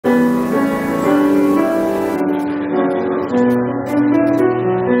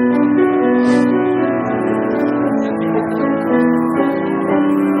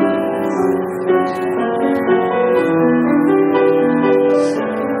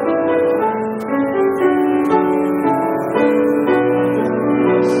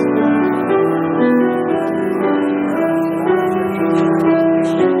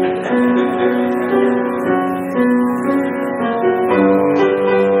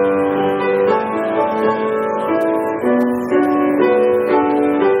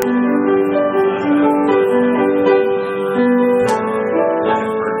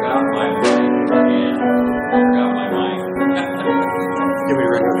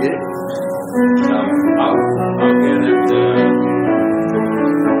get it. I'll get it.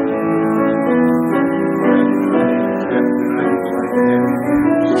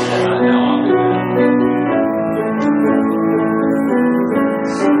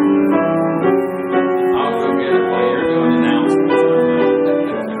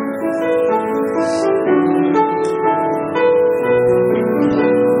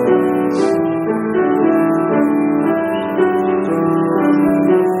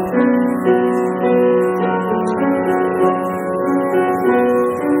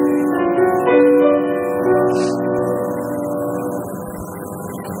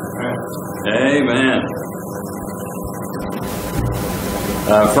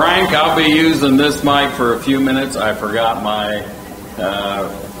 Frank, I'll be using this mic for a few minutes. I forgot my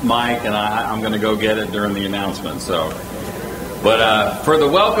mic, and I'm going to go get it during the announcement. But for the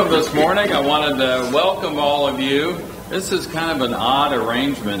welcome this morning, I wanted to welcome all of you. This is kind of an odd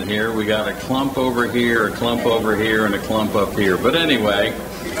arrangement here. We got a clump over here, a clump over here, and a clump up here. But anyway,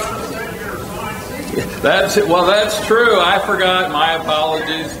 that's true. I forgot. My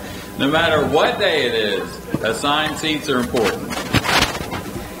apologies. No matter what day it is, assigned seats are important.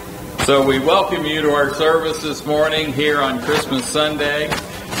 So we welcome you to our service this morning here on Christmas Sunday.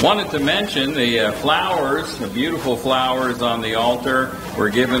 Wanted to mention the flowers, the beautiful flowers on the altar were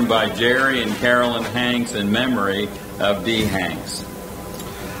given by Jerry and Carolyn Hanks in memory of Dee Hanks.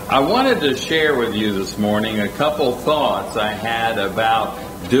 I wanted to share with you this morning a couple thoughts I had about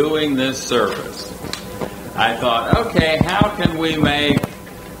doing this service. I thought, okay, how can we make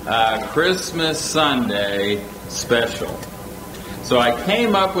Christmas Sunday special? So I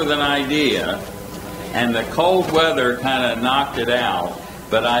came up with an idea, and the cold weather kind of knocked it out.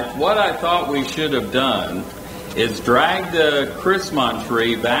 But what I thought we should have done is drag the Christmas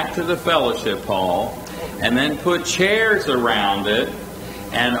tree back to the fellowship hall and then put chairs around it,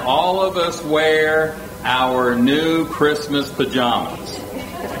 and all of us wear our new Christmas pajamas.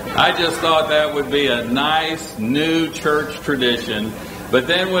 I just thought that would be a nice new church tradition. But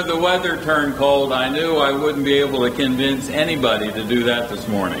then when the weather turned cold, I knew I wouldn't be able to convince anybody to do that this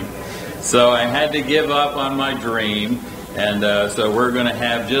morning. So I had to give up on my dream. And so we're going to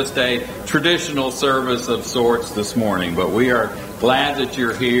have just a traditional service of sorts this morning. But we are glad that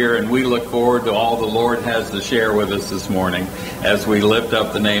you're here, and we look forward to all the Lord has to share with us this morning as we lift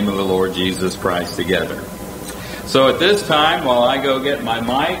up the name of the Lord Jesus Christ together. So at this time, while I go get my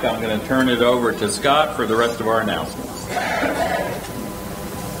mic, I'm going to turn it over to Scott for the rest of our announcements.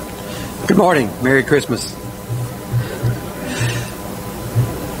 Good morning. Merry Christmas.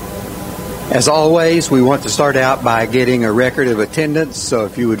 As always, we want to start out by getting a record of attendance. So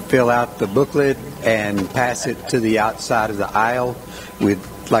if you would fill out the booklet and pass it to the outside of the aisle, we'd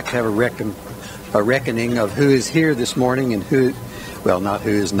like to have a reckoning of who is here this morning and who, well, not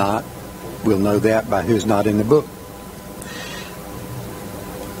who is not. We'll know that by who's not in the book.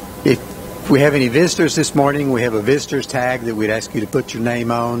 If we have any visitors this morning, we have a visitor's tag that we'd ask you to put your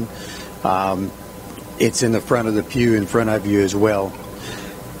name on. It's in the front of the pew in front of you as well.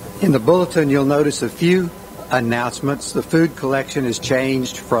 In the bulletin, you'll notice a few announcements. The food collection has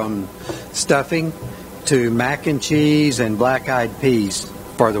changed from stuffing to mac and cheese and black-eyed peas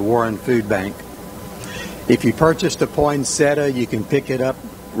for the Warren Food Bank. If you purchased a poinsettia, you can pick it up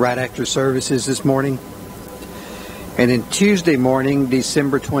right after services this morning. And then Tuesday morning,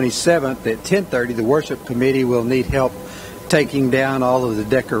 December 27th at 10:30, the worship committee will need help taking down all of the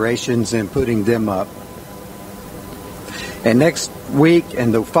decorations and putting them up. And next week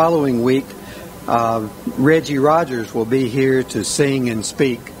and the following week, Reggie Rogers will be here to sing and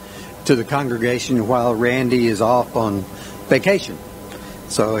speak to the congregation while Randy is off on vacation.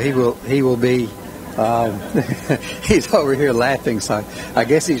 So he will be, he's over here laughing, so I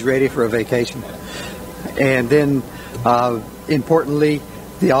guess he's ready for a vacation. And then, importantly,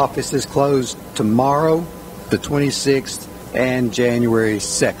 the office is closed tomorrow, the 26th, and January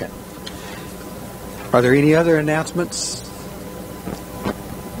 2nd. Are there any other announcements?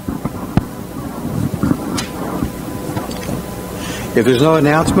 If there's no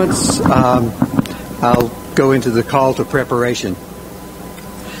announcements, I'll go into the call to preparation.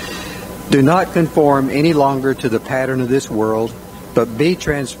 Do not conform any longer to the pattern of this world, but be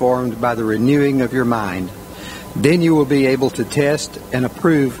transformed by the renewing of your mind. Then you will be able to test and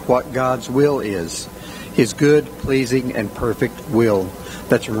approve what God's will is, His good, pleasing, and perfect will.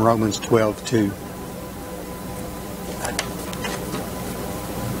 That's from Romans 12:2.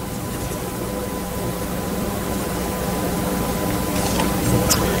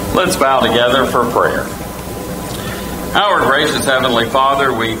 Let's bow together for prayer. Our gracious Heavenly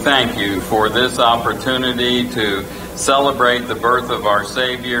Father, we thank you for this opportunity to celebrate the birth of our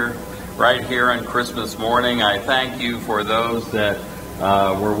Savior right here on Christmas morning. I thank you for those that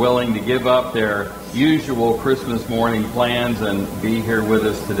were willing to give up their usual Christmas morning plans and be here with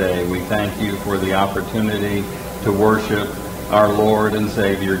us today. We thank you for the opportunity to worship our Lord and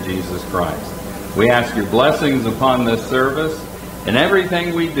Savior Jesus Christ. We ask your blessings upon this service and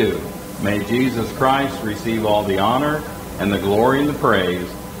everything we do. May Jesus Christ receive all the honor and the glory and the praise,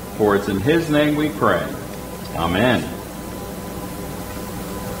 for it's in his name we pray. Amen.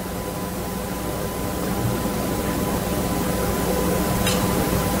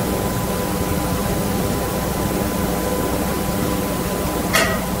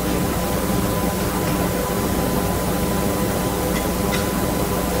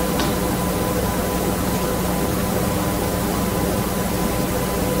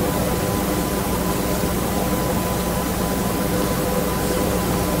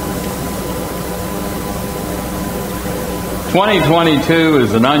 (2022)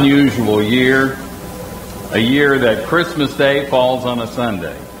 is an unusual year, a year that Christmas Day falls on a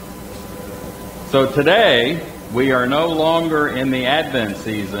Sunday. So today, we are no longer in the Advent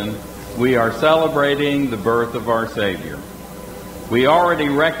season. We are celebrating the birth of our Savior. We already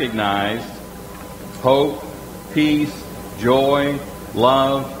recognized hope, peace, joy,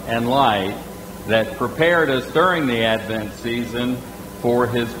 love, and light that prepared us during the Advent season for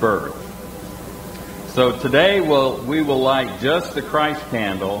his birth. So today we will light just the Christ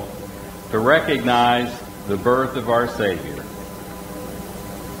candle to recognize the birth of our Savior.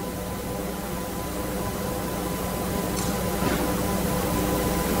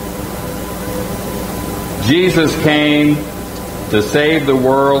 Jesus came to save the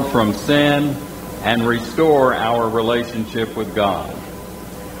world from sin and restore our relationship with God.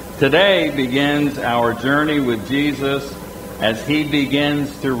 Today begins our journey with Jesus as he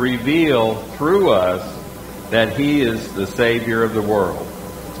begins to reveal through us that he is the Savior of the world.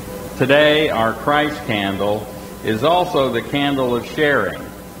 Today, our Christ candle is also the candle of sharing,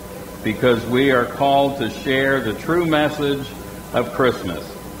 because we are called to share the true message of Christmas,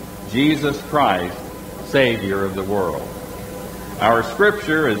 Jesus Christ, Savior of the world. Our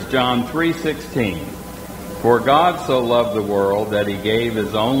scripture is John 3:16. For God so loved the world that he gave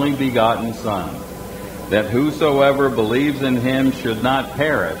his only begotten Son, that whosoever believes in him should not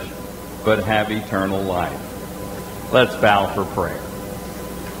perish, but have eternal life. Let's bow for prayer.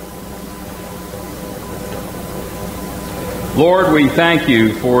 Lord, we thank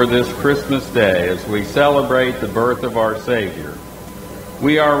you for this Christmas day as we celebrate the birth of our Savior.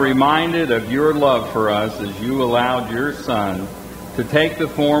 We are reminded of your love for us as you allowed your Son to take the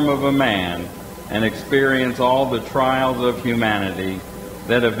form of a man and experience all the trials of humanity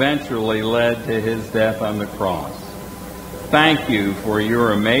that eventually led to his death on the cross. Thank you for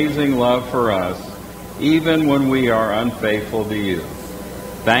your amazing love for us, even when we are unfaithful to you.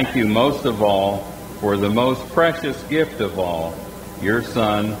 Thank you most of all for the most precious gift of all, your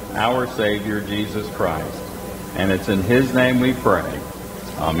Son, our Savior, Jesus Christ. And it's in his name we pray.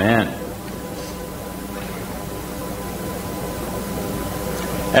 Amen.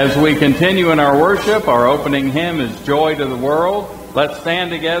 As we continue in our worship, our opening hymn is Joy to the World. Let's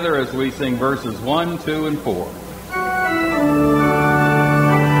stand together as we sing verses 1, 2, and 4. Nature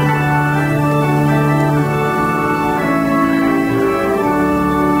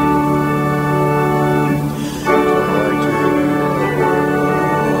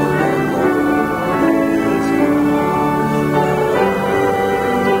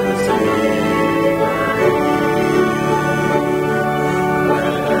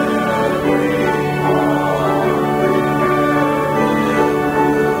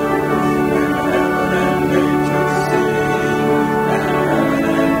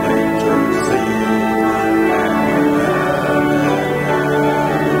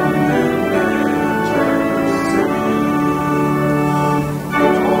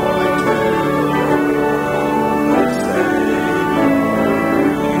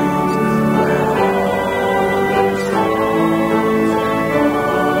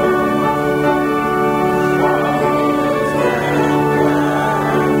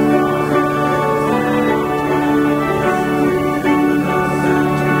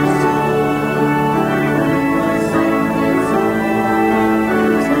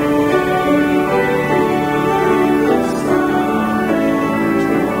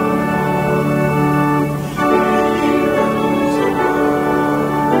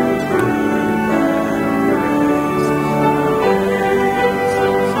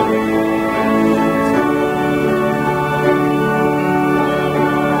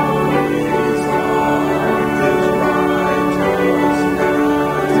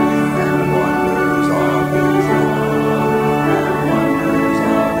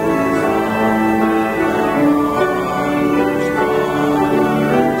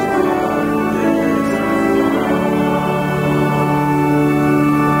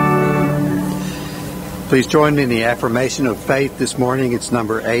Please join me in the affirmation of faith this morning. It's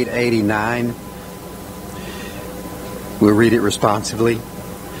number 889. We'll read it responsively.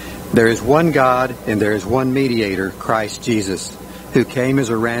 There is one God and there is one mediator, Christ Jesus, who came as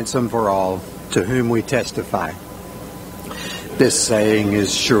a ransom for all, to whom we testify. This saying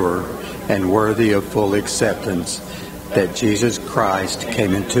is sure and worthy of full acceptance, that Jesus Christ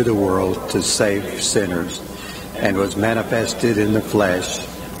came into the world to save sinners, and was manifested in the flesh,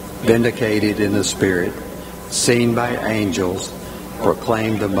 vindicated in the Spirit, seen by angels,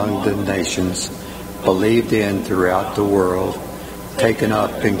 proclaimed among the nations, believed in throughout the world, taken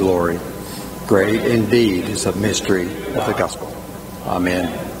up in glory. Great indeed is the mystery of the gospel.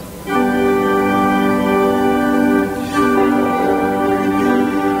 Amen.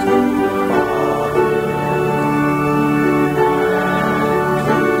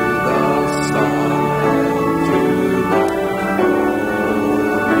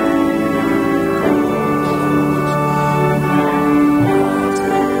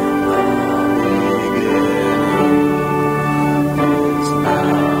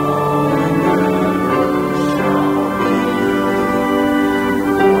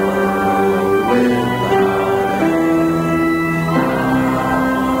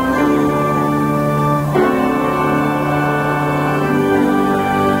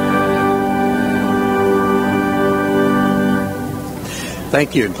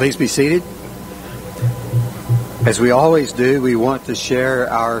 Thank you, and please be seated. As we always do, we want to share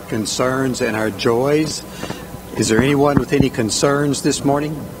our concerns and our joys. Is there anyone with any concerns this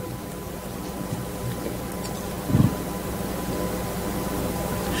morning?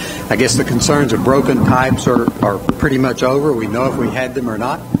 I guess the concerns of broken pipes are pretty much over. We know if we had them or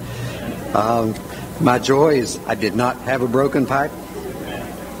not. My joy is I did not have a broken pipe.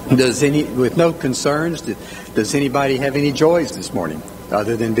 With no concerns, does anybody have any joys this morning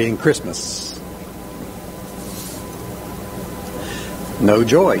other than being Christmas? No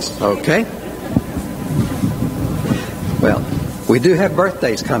joys. Okay. Well, we do have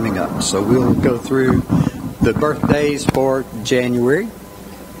birthdays coming up, so we'll go through the birthdays for January.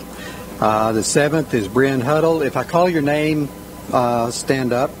 The 7th is Brian Huddle. If I call your name,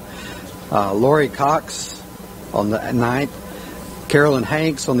 stand up. Lori Cox on the 9th. Carolyn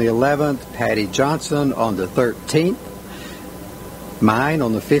Hanks on the 11th. Patty Johnson on the 13th. Mine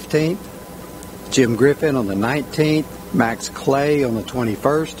on the 15th. Jim Griffin on the 19th. Max Clay on the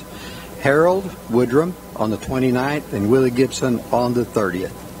 21st. Harold Woodrum on the 29th. And Willie Gibson on the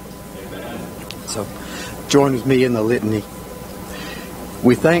 30th. So join with me in the litany.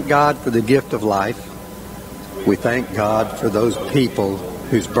 We thank God for the gift of life. We thank God for those people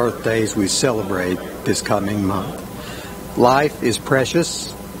whose birthdays we celebrate this coming month. Life is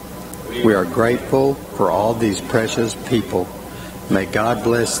precious. We are grateful for all these precious people. May God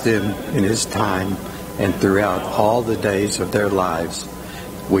bless them in His time and throughout all the days of their lives.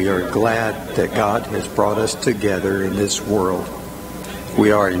 We are glad that God has brought us together in this world.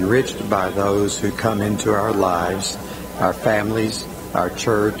 We are enriched by those who come into our lives, our families, our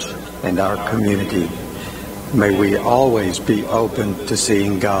church, and our community. May we always be open to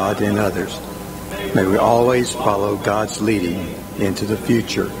seeing God in others. May we always follow God's leading into the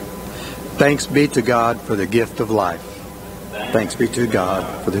future. Thanks be to God for the gift of life. Thanks be to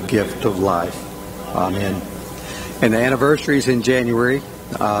God for the gift of life. Amen. And the anniversaries in January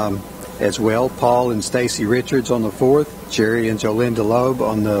as well. Paul and Stacy Richards on the 4th. Jerry and Jolinda Loeb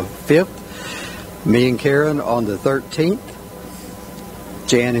on the 5th. Me and Karen on the 13th.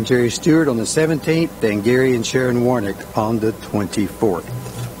 Jan and Jerry Stewart on the 17th. And Gary and Sharon Warnick on the 24th.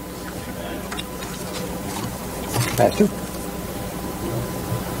 Pastor?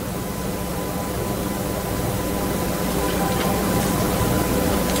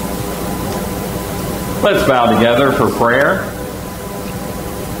 Let's bow together for prayer.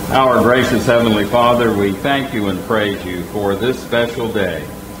 Our gracious Heavenly Father, we thank you and praise you for this special day,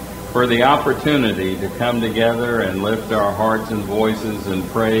 for the opportunity to come together and lift our hearts and voices in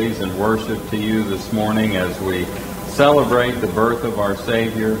praise and worship to you this morning as we celebrate the birth of our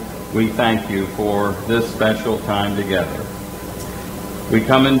Savior. We thank you for this special time together. We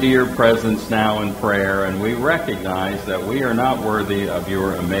come into your presence now in prayer, and we recognize that we are not worthy of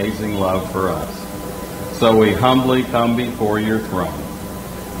your amazing love for us. So we humbly come before your throne.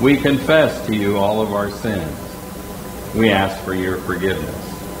 We confess to you all of our sins. We ask for your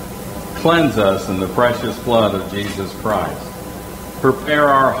forgiveness. Cleanse us in the precious blood of Jesus Christ. Prepare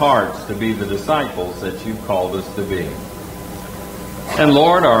our hearts to be the disciples that you've called us to be. And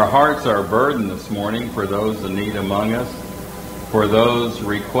Lord, our hearts are burdened this morning for those in need among us, for those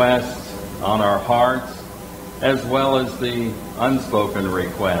requests on our hearts, as well as the unspoken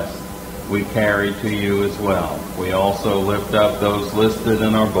requests we carry to you as well. We also lift up those listed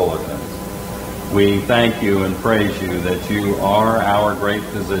in our bulletins. We thank you and praise you that you are our great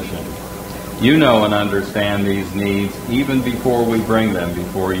physician. You know and understand these needs even before we bring them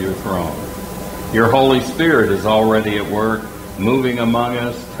before your throne. Your Holy Spirit is already at work, moving among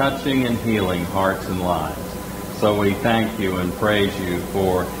us, touching and healing hearts and lives. So we thank you and praise you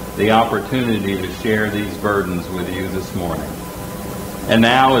for the opportunity to share these burdens with you this morning. And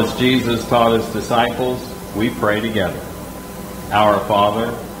now, as Jesus taught his disciples, we pray together. Our Father,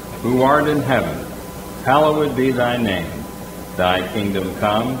 who art in heaven, hallowed be thy name. Thy kingdom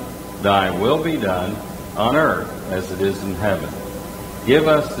come, thy will be done, on earth as it is in heaven. Give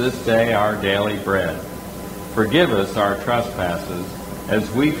us this day our daily bread. Forgive us our trespasses, as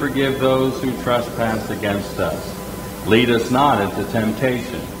we forgive those who trespass against us. Lead us not into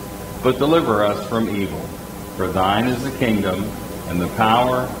temptation, but deliver us from evil. For thine is the kingdom, and the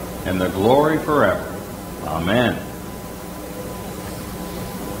power, and the glory forever. Amen.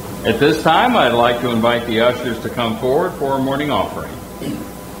 At this time, I'd like to invite the ushers to come forward for a morning offering.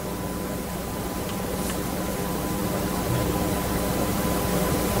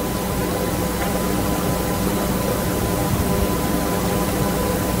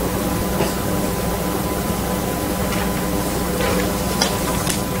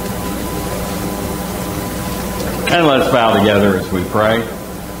 And let's bow together as we pray.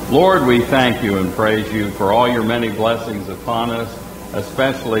 Lord, we thank you and praise you for all your many blessings upon us,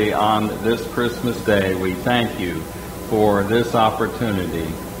 especially on this Christmas day. We thank you for this opportunity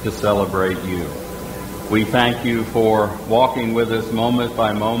to celebrate you. We thank you for walking with us moment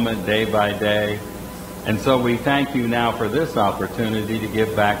by moment, day by day. And so we thank you now for this opportunity to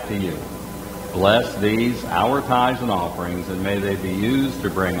give back to you. Bless these, our tithes and offerings, and may they be used to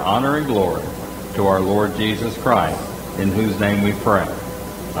bring honor and glory to our Lord Jesus Christ, in whose name we pray.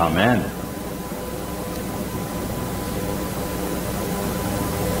 Amen.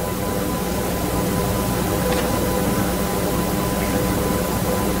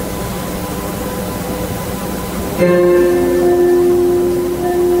 Sweet,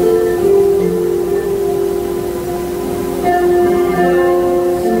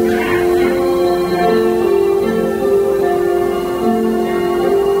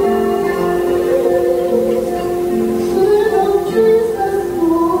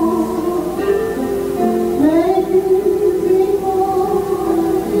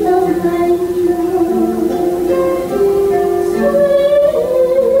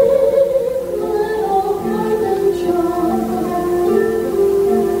 little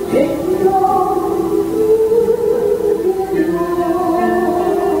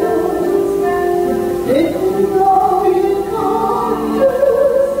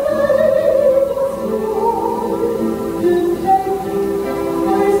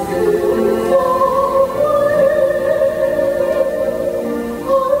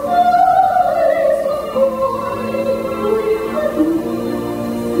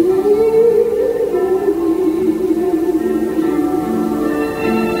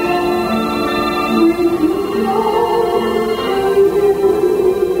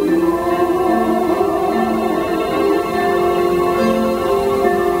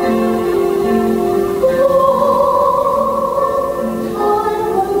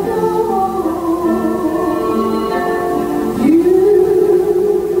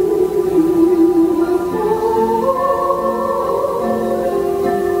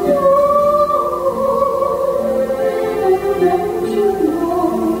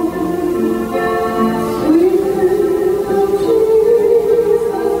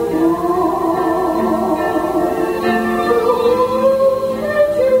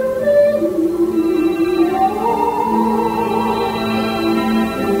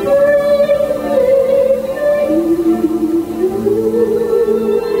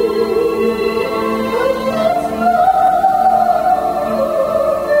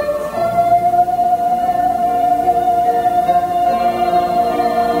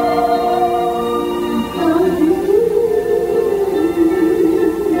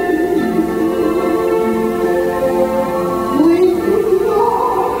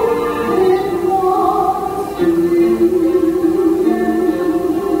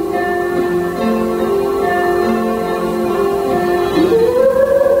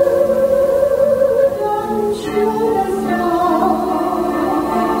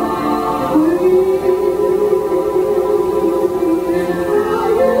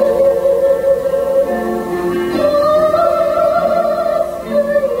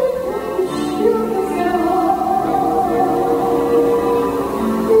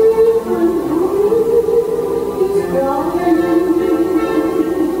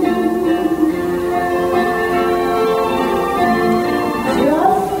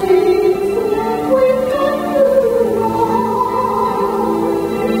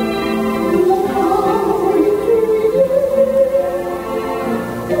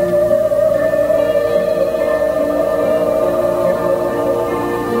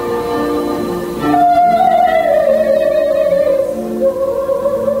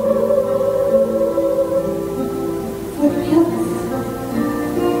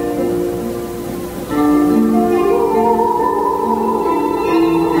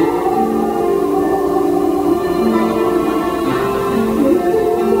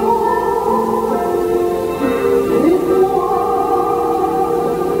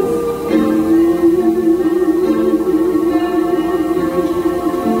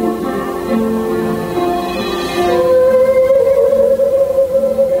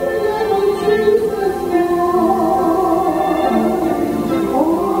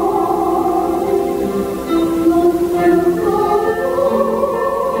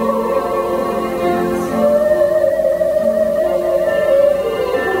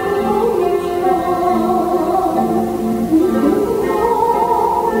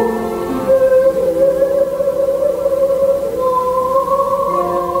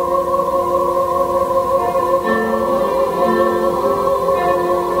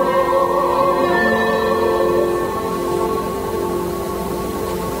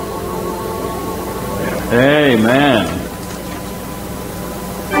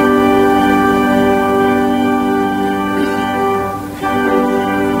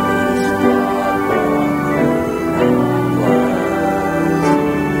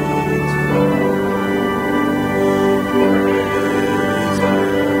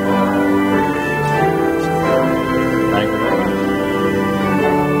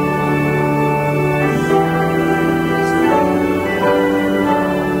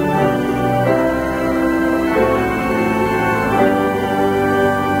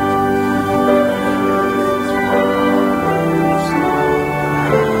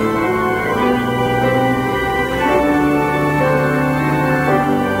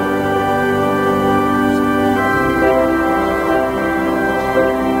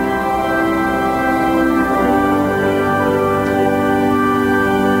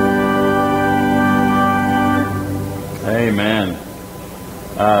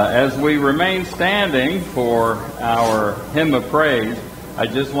we remain standing for our hymn of praise, I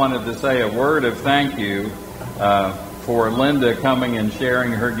just wanted to say a word of thank you for Linda coming and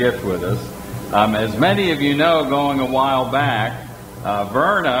sharing her gift with us. As many of you know, going a while back,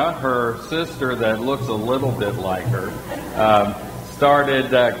 Verna, her sister that looks a little bit like her, started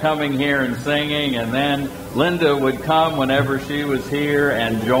coming here and singing, and then Linda would come whenever she was here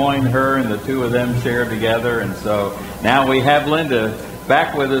and join her, and the two of them share together. And so now we have Linda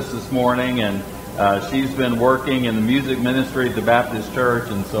back with us this morning, and she's been working in the music ministry at the Baptist Church,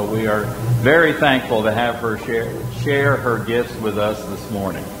 and so we are very thankful to have her share her gifts with us this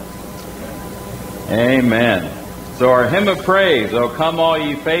morning. Amen. So our hymn of praise, "O Come All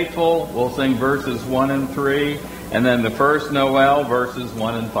Ye Faithful," we'll sing verses 1 and 3, and then the first Noel, verses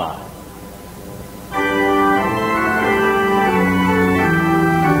 1 and 5.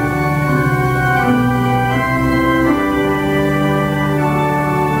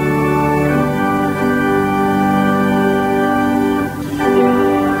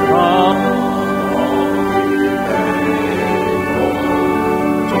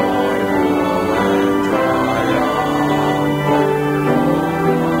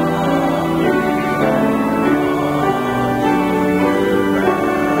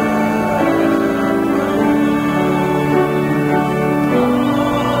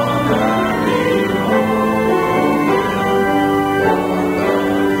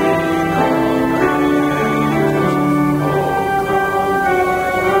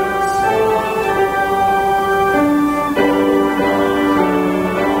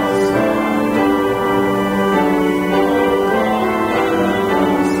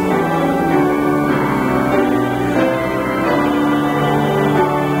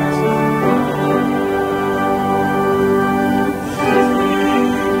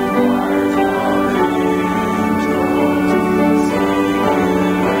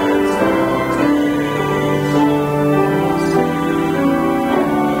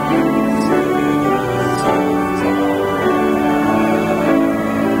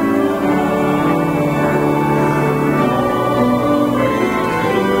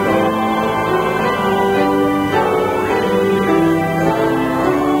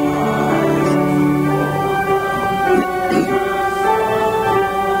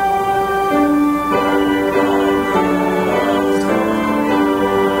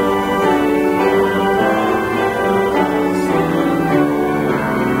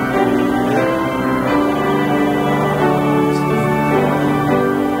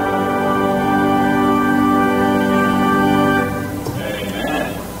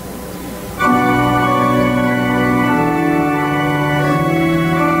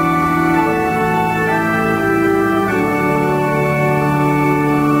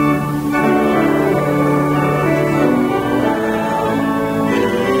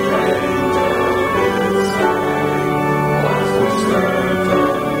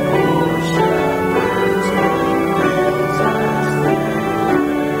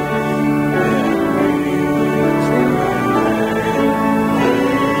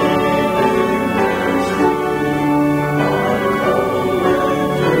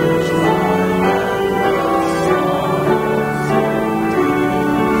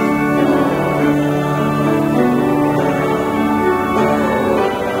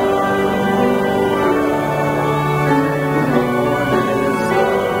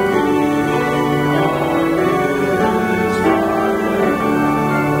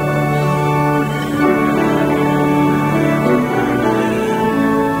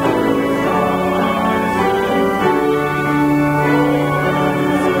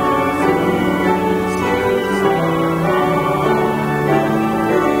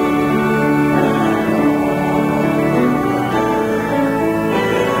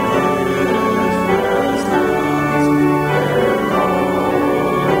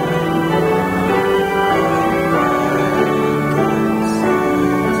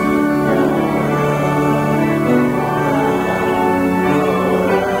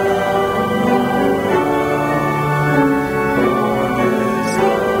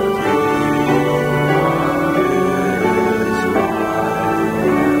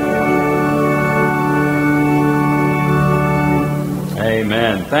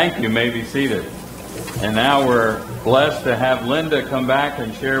 Thank you. May be seated. And now we're blessed to have Linda come back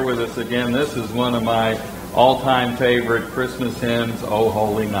and share with us again. This is one of my all-time favorite Christmas hymns, "O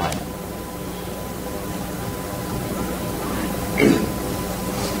Holy Night."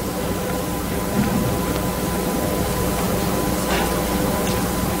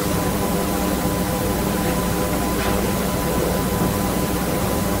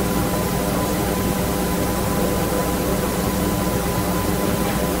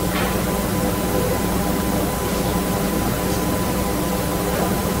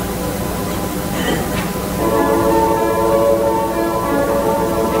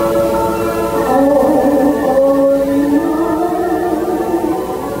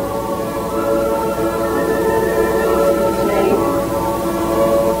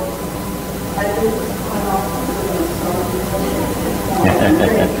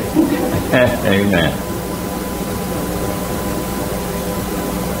 Amen.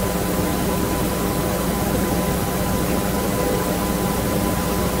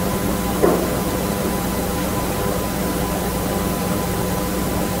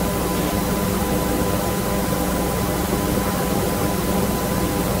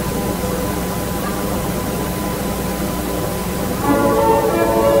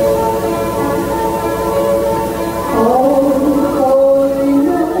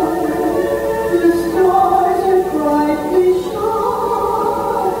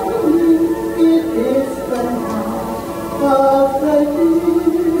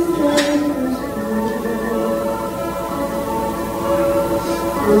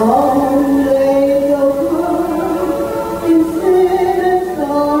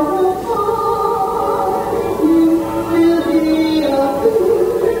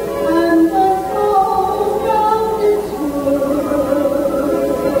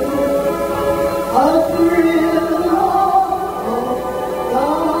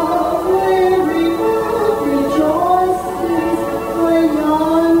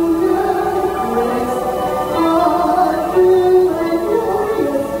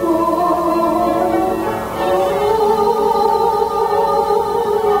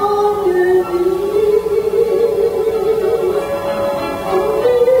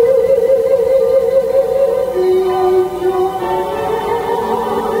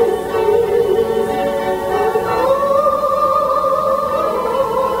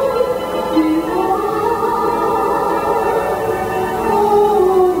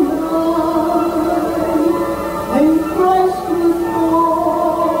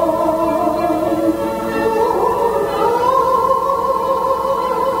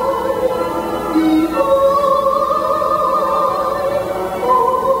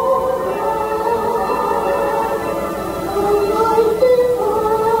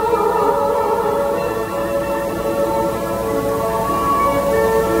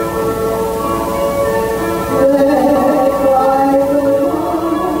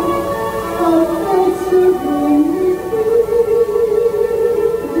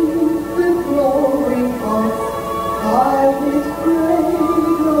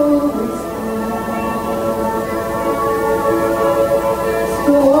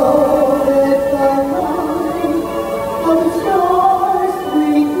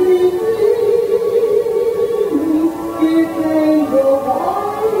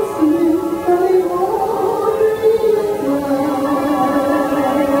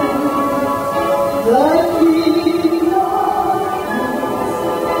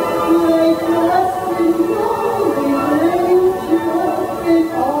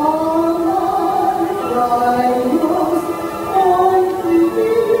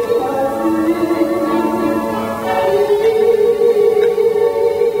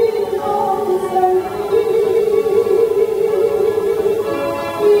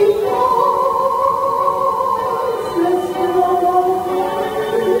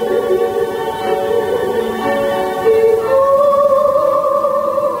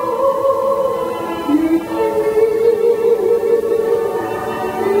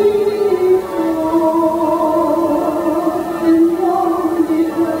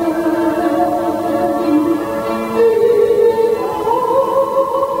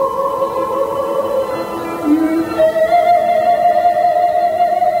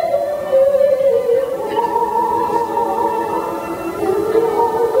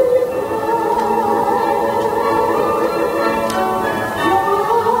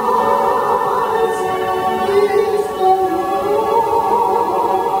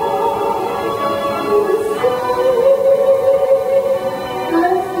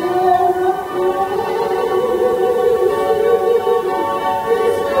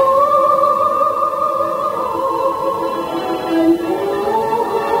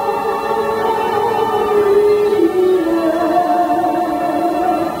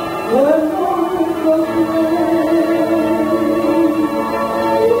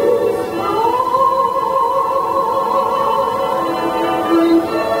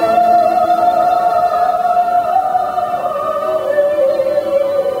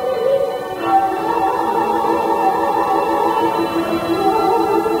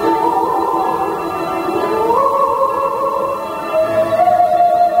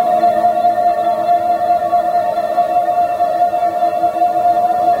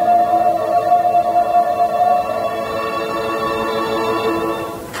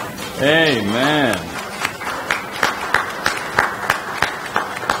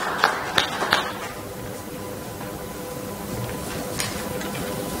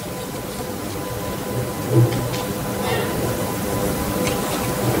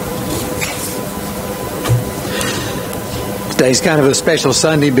 Today's kind of a special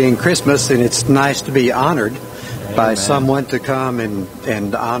Sunday, being Christmas, and it's nice to be honored by someone to come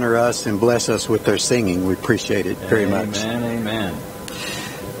and honor us and bless us with their singing. We appreciate it very much. Amen, amen.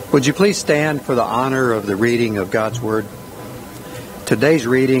 Would you please stand for the honor of the reading of God's Word? Today's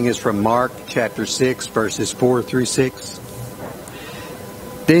reading is from Mark chapter 6, verses 4 through 6.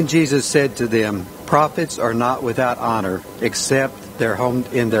 Then Jesus said to them, "Prophets are not without honor, except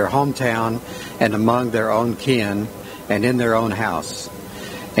in their hometown and among their own kin and in their own house."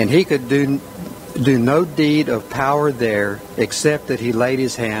 And he could do no deed of power there, except that he laid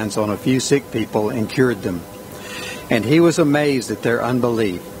his hands on a few sick people and cured them. And he was amazed at their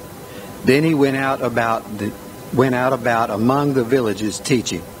unbelief. Then he went out about among the villages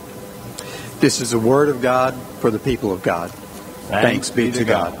teaching. This is the word of God for the people of God. Thanks be to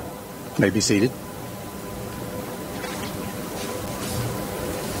God. You may be seated.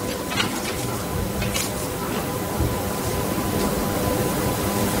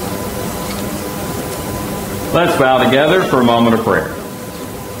 Let's bow together for a moment of prayer.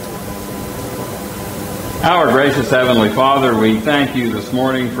 Our gracious Heavenly Father, we thank you this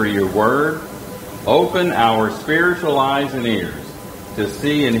morning for your word. Open our spiritual eyes and ears to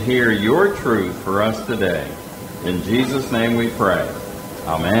see and hear your truth for us today. In Jesus' name we pray.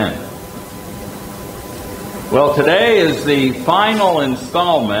 Amen. Well, today is the final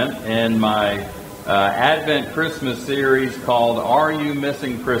installment in my Advent Christmas series called Are You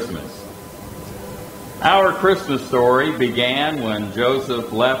Missing Christmas? Our Christmas story began when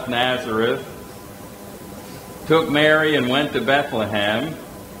Joseph left Nazareth, took Mary and went to Bethlehem,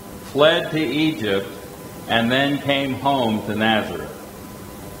 fled to Egypt, and then came home to Nazareth.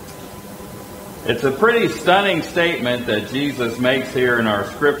 It's a pretty stunning statement that Jesus makes here in our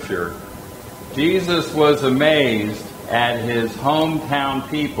scripture. Jesus was amazed at his hometown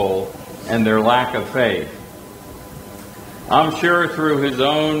people and their lack of faith. I'm sure through his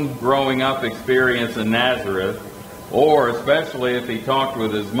own growing up experience in Nazareth, or especially if he talked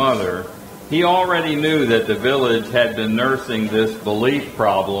with his mother, he already knew that the village had been nursing this belief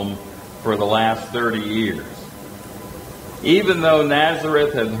problem for the last 30 years. Even though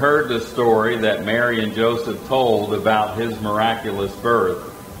Nazareth had heard the story that Mary and Joseph told about his miraculous birth,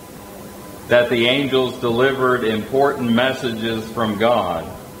 that the angels delivered important messages from God,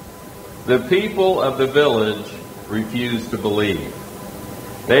 the people of the village refused to believe.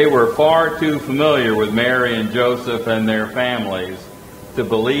 They were far too familiar with Mary and Joseph and their families to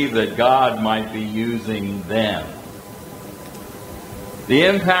believe that God might be using them. The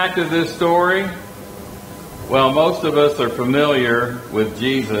impact of this story? Well, most of us are familiar with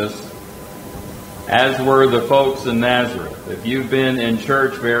Jesus, as were the folks in Nazareth. If you've been in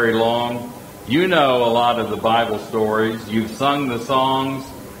church very long, you know a lot of the Bible stories. You've sung the songs.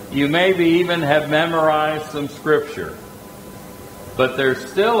 You maybe even have memorized some scripture. But there's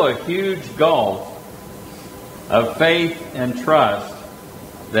still a huge gulf of faith and trust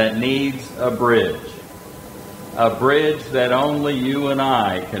that needs a bridge that only you and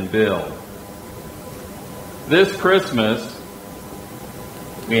I can build. This Christmas,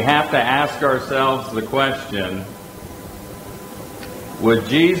 we have to ask ourselves the question, would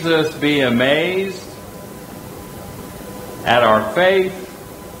Jesus be amazed at our faith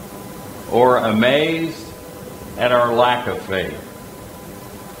or amazed at our lack of faith?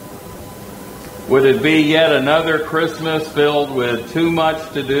 Would it be yet another Christmas filled with too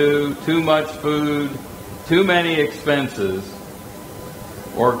much to do, too much food, too many expenses?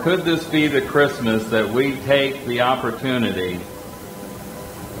 Or could this be the Christmas that we take the opportunity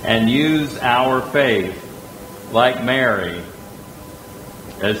and use our faith like Mary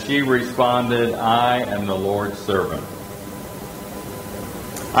as she responded, "I am the Lord's servant"?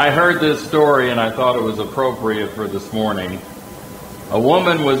 I heard this story and I thought it was appropriate for this morning. A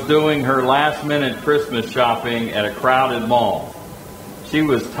woman was doing her last-minute Christmas shopping at a crowded mall. She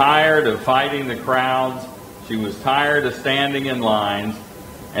was tired of fighting the crowds. She was tired of standing in lines.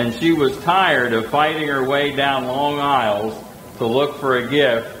 And she was tired of fighting her way down long aisles to look for a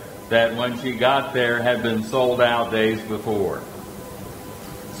gift that when she got there had been sold out days before.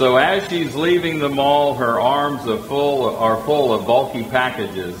 So as she's leaving the mall, her arms are full of bulky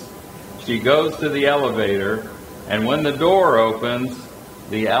packages. She goes to the elevator, and when the door opens,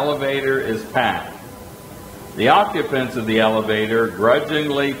 the elevator is packed. The occupants of the elevator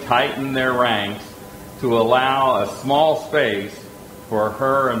grudgingly tighten their ranks to allow a small space for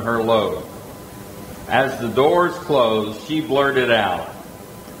her and her load. As the doors closed, she blurted out,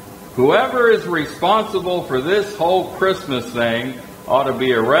 "Whoever is responsible for this whole Christmas thing ought to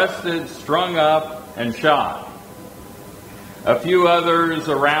be arrested, strung up, and shot." A few others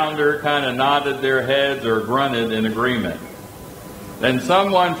around her kind of nodded their heads or grunted in agreement. then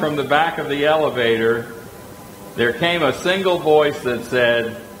someone from the back of the elevator, there came a single voice that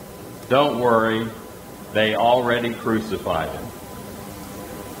said, "Don't worry, they already crucified him."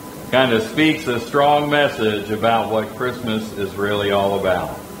 Kind of speaks a strong message about what Christmas is really all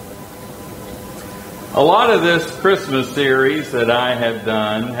about. A lot of this Christmas series that I have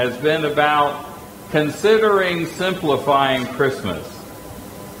done has been about considering simplifying Christmas.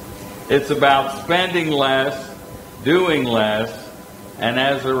 It's about spending less, doing less, and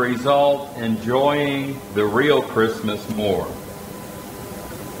as a result, enjoying the real Christmas more.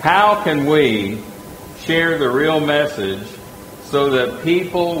 How can we share the real message so that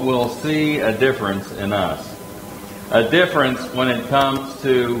people will see a difference in us? A difference when it comes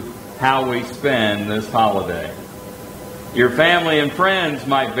to how we spend this holiday. Your family and friends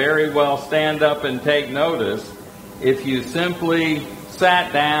might very well stand up and take notice if you simply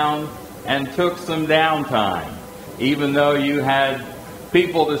sat down and took some downtime, even though you had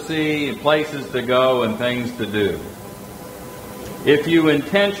people to see, places to go, and things to do. If you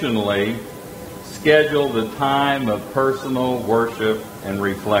intentionally schedule the time of personal worship and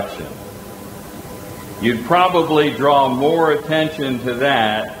reflection, you'd probably draw more attention to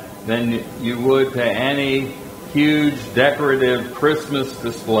that than you would to any huge decorative Christmas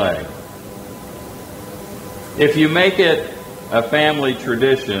display. If you make it a family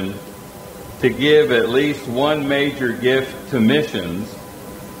tradition to give at least one major gift to missions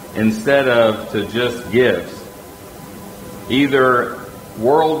instead of to just gifts, either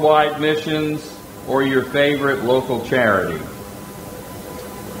worldwide missions or your favorite local charity,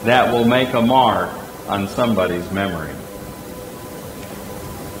 that will make a mark on somebody's memory.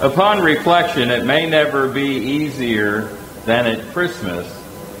 Upon reflection, it may never be easier than at Christmas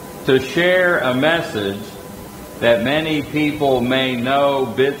to share a message that many people may know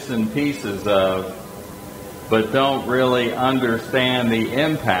bits and pieces of, but don't really understand the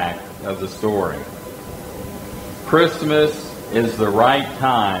impact of the story. Christmas is the right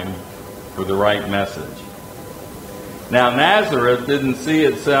time for the right message. Now, Nazareth didn't see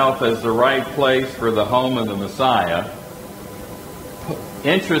itself as the right place for the home of the Messiah.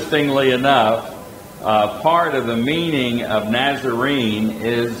 Interestingly enough, part of the meaning of Nazarene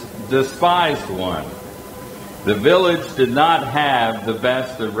is despised one. The village did not have the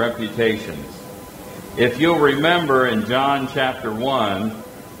best of reputations. If you'll remember in John chapter 1,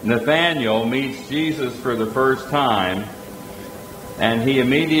 Nathanael meets Jesus for the first time, and he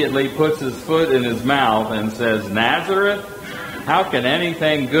immediately puts his foot in his mouth and says, "Nazareth? How can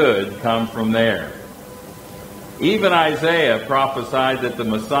anything good come from there?" Even Isaiah prophesied that the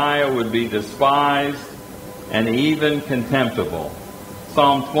Messiah would be despised and even contemptible.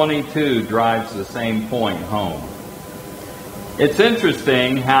 Psalm 22 drives the same point home. It's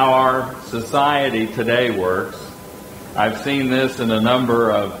interesting how our society today works. I've seen this in a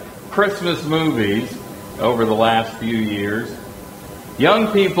number of Christmas movies over the last few years. Young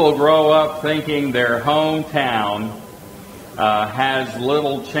people grow up thinking their hometown has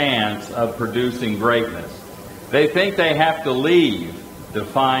little chance of producing greatness. They think they have to leave to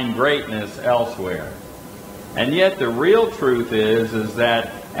find greatness elsewhere. And yet the real truth is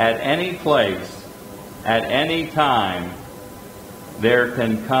that at any place, at any time, there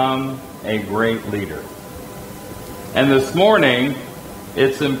can come a great leader. And this morning,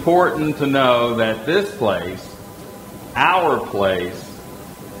 it's important to know that this place, our place,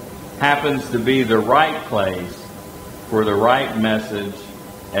 happens to be the right place for the right message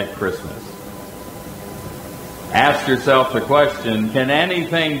at Christmas. Ask yourself the question, can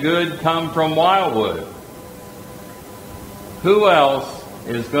anything good come from Wildwood? Who else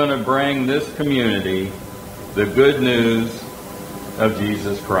is going to bring this community the good news of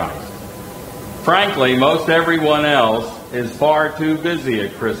Jesus Christ? Frankly, most everyone else is far too busy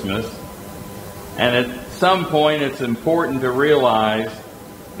at Christmas, and at some point it's important to realize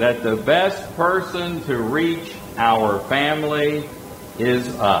that the best person to reach our family is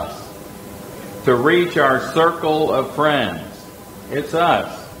us. To reach our circle of friends, it's us.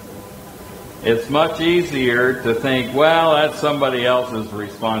 It's much easier to think, well, that's somebody else's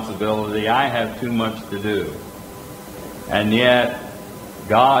responsibility. I have too much to do. And yet,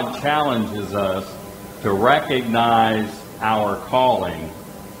 God challenges us to recognize our calling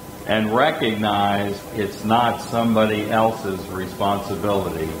and recognize it's not somebody else's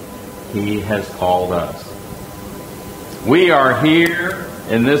responsibility. He has called us. We are here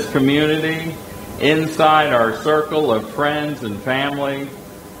in this community, inside our circle of friends and family,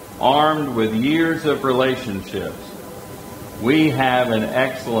 armed with years of relationships. We have an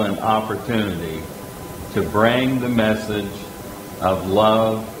excellent opportunity to bring the message of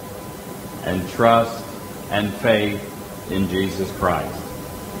love and trust and faith in Jesus Christ.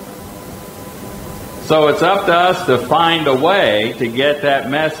 So it's up to us to find a way to get that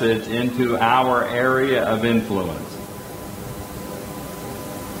message into our area of influence.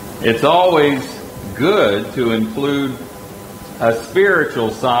 It's always good to include a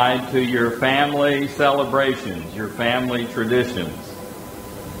spiritual side to your family celebrations, your family traditions,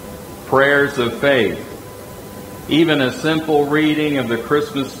 prayers of faith, even a simple reading of the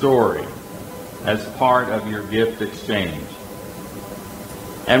Christmas story as part of your gift exchange.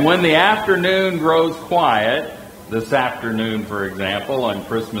 And when the afternoon grows quiet, this afternoon, for example, on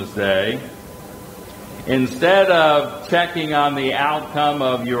Christmas Day, instead of checking on the outcome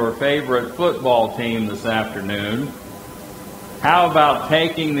of your favorite football team this afternoon, how about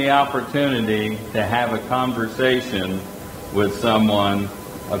taking the opportunity to have a conversation with someone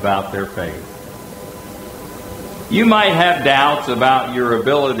about their faith? You might have doubts about your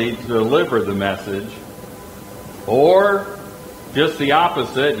ability to deliver the message, or just the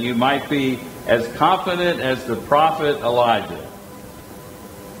opposite, you might be as confident as the prophet Elijah.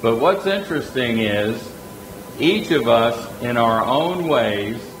 But what's interesting is, each of us in our own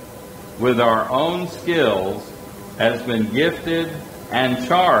ways, with our own skills, has been gifted and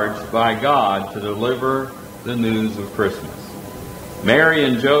charged by God to deliver the news of Christmas. Mary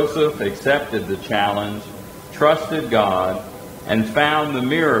and Joseph accepted the challenge, trusted God, and found the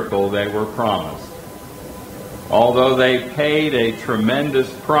miracle they were promised. Although they paid a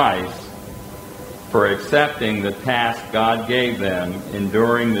tremendous price for accepting the task God gave them,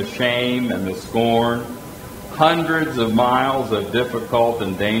 enduring the shame and the scorn, hundreds of miles of difficult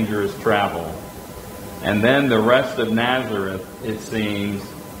and dangerous travel, and then the rest of Nazareth, it seems,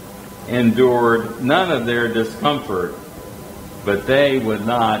 endured none of their discomfort, but they would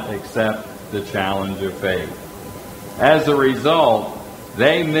not accept the challenge of faith. As a result,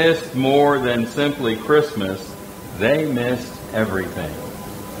 they missed more than simply Christmas. They missed everything.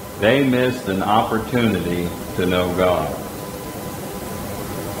 They missed an opportunity to know God.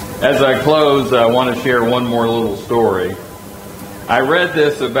 As I close, I want to share one more little story. I read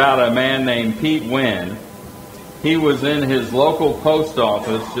this about a man named Pete Wynn. He was in his local post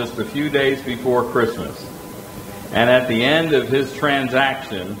office just a few days before Christmas. And at the end of his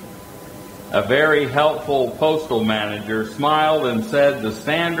transaction, a very helpful postal manager smiled and said the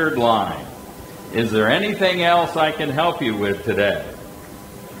standard line, "Is there anything else I can help you with today?"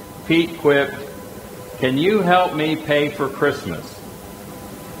 Pete quipped, "Can you help me pay for Christmas?"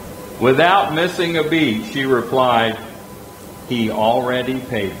 Without missing a beat, she replied, "He already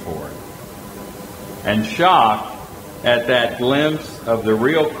paid for it." And shocked at that glimpse of the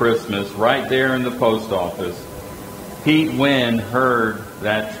real Christmas right there in the post office, Pete Wynn heard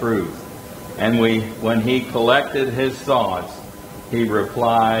that truth. And when he collected his thoughts, he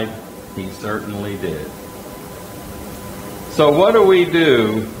replied, he certainly did. So what do we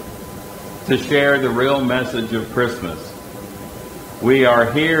do to share the real message of Christmas? We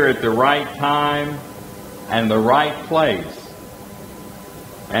are here at the right time and the right place.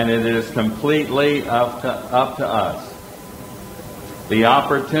 And it is completely up to us. The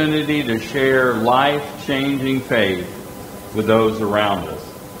opportunity to share life-changing faith with those around us.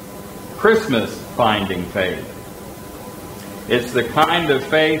 Christmas-finding faith. It's the kind of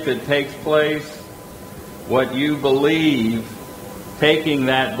faith that takes place what you believe, taking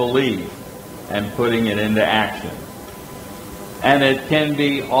that belief and putting it into action. And it can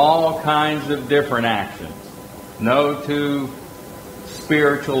be all kinds of different actions. No two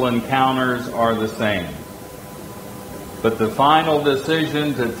spiritual encounters are the same. But the final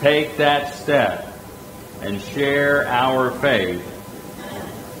decision to take that step and share our faith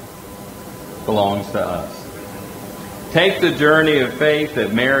belongs to us. Take the journey of faith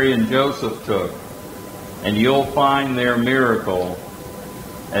that Mary and Joseph took, and you'll find their miracle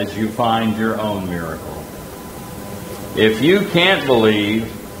as you find your own miracle. If you can't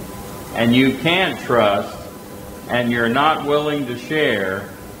believe, and you can't trust, and you're not willing to share,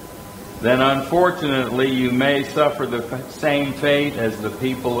 then unfortunately you may suffer the same fate as the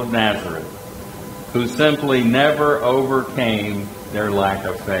people of Nazareth, who simply never overcame their lack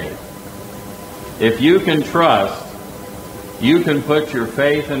of faith. If you can trust, you can put your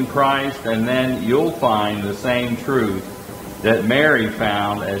faith in Christ, and then you'll find the same truth that Mary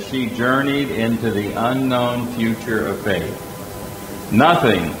found as she journeyed into the unknown future of faith.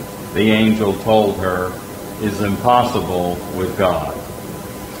 Nothing, the angel told her, is impossible with God.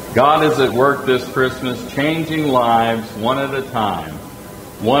 God is at work this Christmas, changing lives one at a time,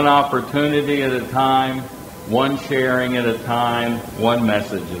 one opportunity at a time, one sharing at a time, one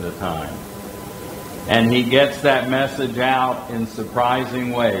message at a time. And he gets that message out in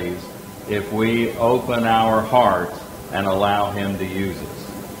surprising ways if we open our hearts and allow Him to use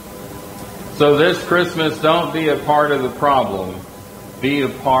us. So this Christmas, don't be a part of the problem. Be a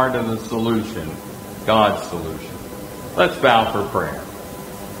part of the solution, God's solution. Let's bow for prayer.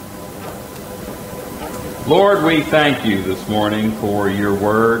 Lord, we thank you this morning for your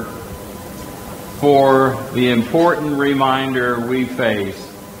word, for the important reminder we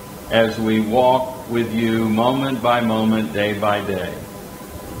face as we walk with you moment by moment, day by day.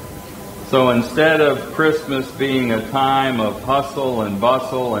 So instead of Christmas being a time of hustle and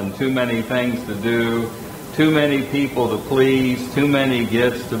bustle and too many things to do, too many people to please, too many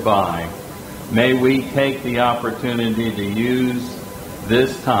gifts to buy, may we take the opportunity to use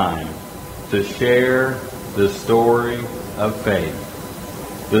this time to share the story of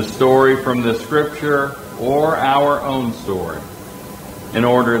faith, the story from the Scripture or our own story, in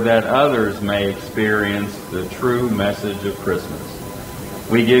order that others may experience the true message of Christmas.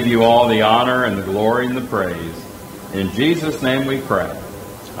 We give you all the honor and the glory and the praise. In Jesus' name we pray.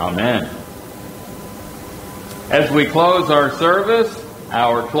 Amen. As we close our service,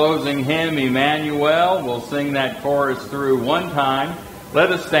 our closing hymn, Emmanuel, we'll sing that chorus through one time.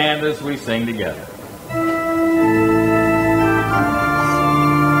 Let us stand as we sing together.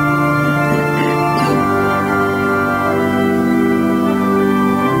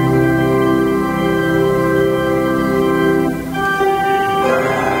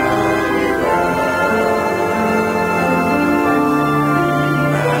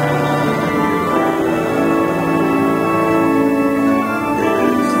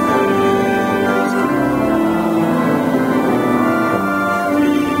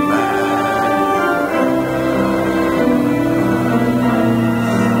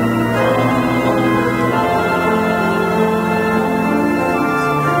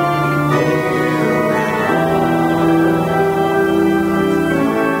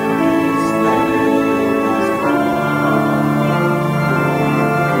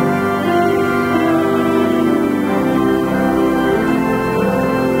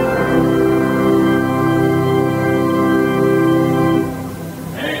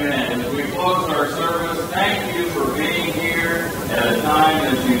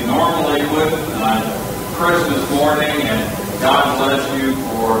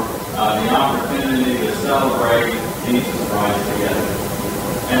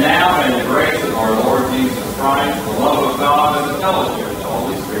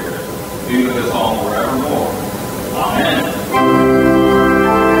 Be with us all forevermore. Amen.